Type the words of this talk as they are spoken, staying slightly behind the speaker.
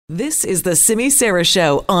This is the Simi Sara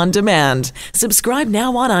Show on demand. Subscribe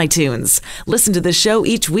now on iTunes. Listen to the show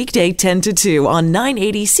each weekday 10 to 2 on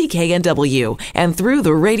 980 CKNW and through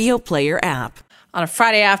the Radio Player app. On a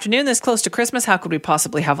Friday afternoon this close to Christmas, how could we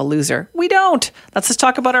possibly have a loser? We don't. Let's just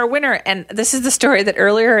talk about our winner. And this is the story that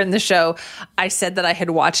earlier in the show, I said that I had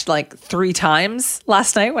watched like 3 times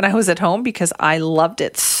last night when I was at home because I loved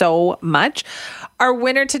it so much. Our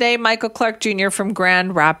winner today, Michael Clark Jr. from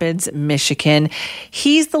Grand Rapids, Michigan.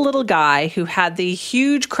 He's the little guy who had the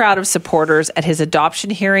huge crowd of supporters at his adoption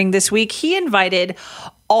hearing this week. He invited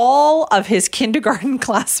all of his kindergarten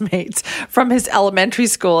classmates from his elementary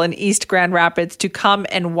school in East Grand Rapids to come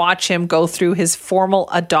and watch him go through his formal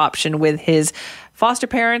adoption with his foster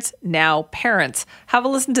parents, now parents. Have a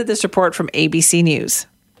listen to this report from ABC News.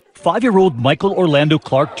 5-year-old Michael Orlando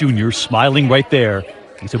Clark Jr. smiling right there.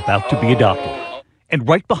 He's about to be adopted. And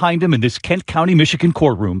right behind him in this Kent County, Michigan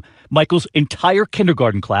courtroom, Michael's entire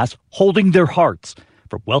kindergarten class holding their hearts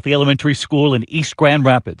from Wealthy Elementary School in East Grand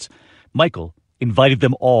Rapids. Michael invited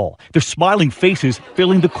them all, their smiling faces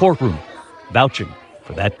filling the courtroom, vouching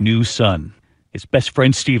for that new son. His best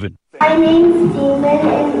friend, Stephen. My name's Stephen,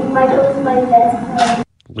 and Michael is my best friend.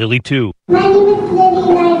 Lily, too. My name is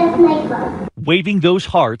Lily, and I love Michael. Waving those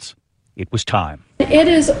hearts, it was time. It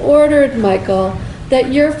is ordered, Michael,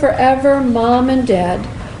 that your forever mom and dad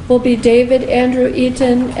will be David Andrew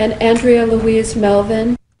Eaton and Andrea Louise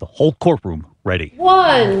Melvin. The whole courtroom ready.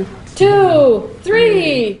 1, 2,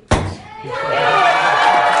 3.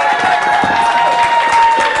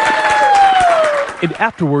 And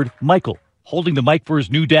afterward, Michael holding the mic for his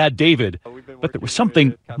new dad, David. But there was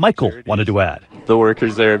something Michael wanted to add. The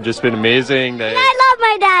workers there have just been amazing. I love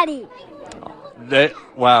my daddy.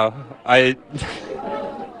 I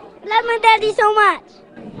Love my daddy so much.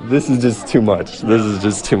 This is just too much.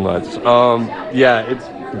 Yeah, it's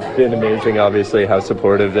been amazing, obviously, how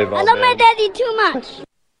supportive they've all I love been. my daddy too much.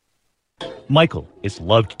 Michael is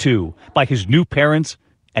loved, too, by his new parents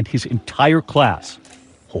and his entire class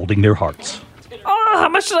holding their hearts. Oh, how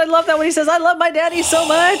much did I love that when he says, I love my daddy so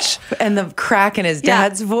much. And the crack in his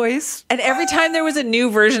dad's voice. And every time there was a new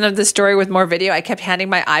version of the story with more video, I kept handing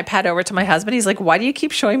my iPad over to my husband. He's like, why do you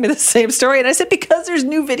keep showing me the same story? And I said, because there's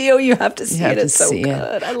new video, you have to see it. It's so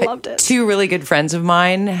good. I loved it. 2 really good friends of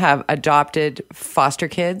mine have adopted foster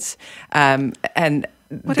kids. And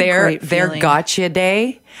their gotcha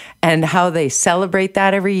day and how they celebrate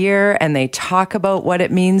that every year, and they talk about what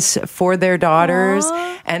it means for their daughters.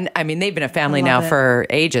 Aww. And I mean, they've been a family now for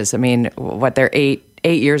ages. I mean, they're 8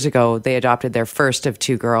 years ago, they adopted their first of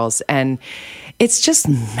 2 girls, and it's just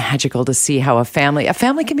magical to see how a family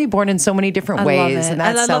can be born in so many different ways. And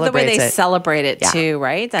that I love the way they celebrate it too,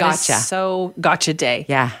 right? That gotcha. is so gotcha day.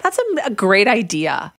 Yeah. That's a great idea.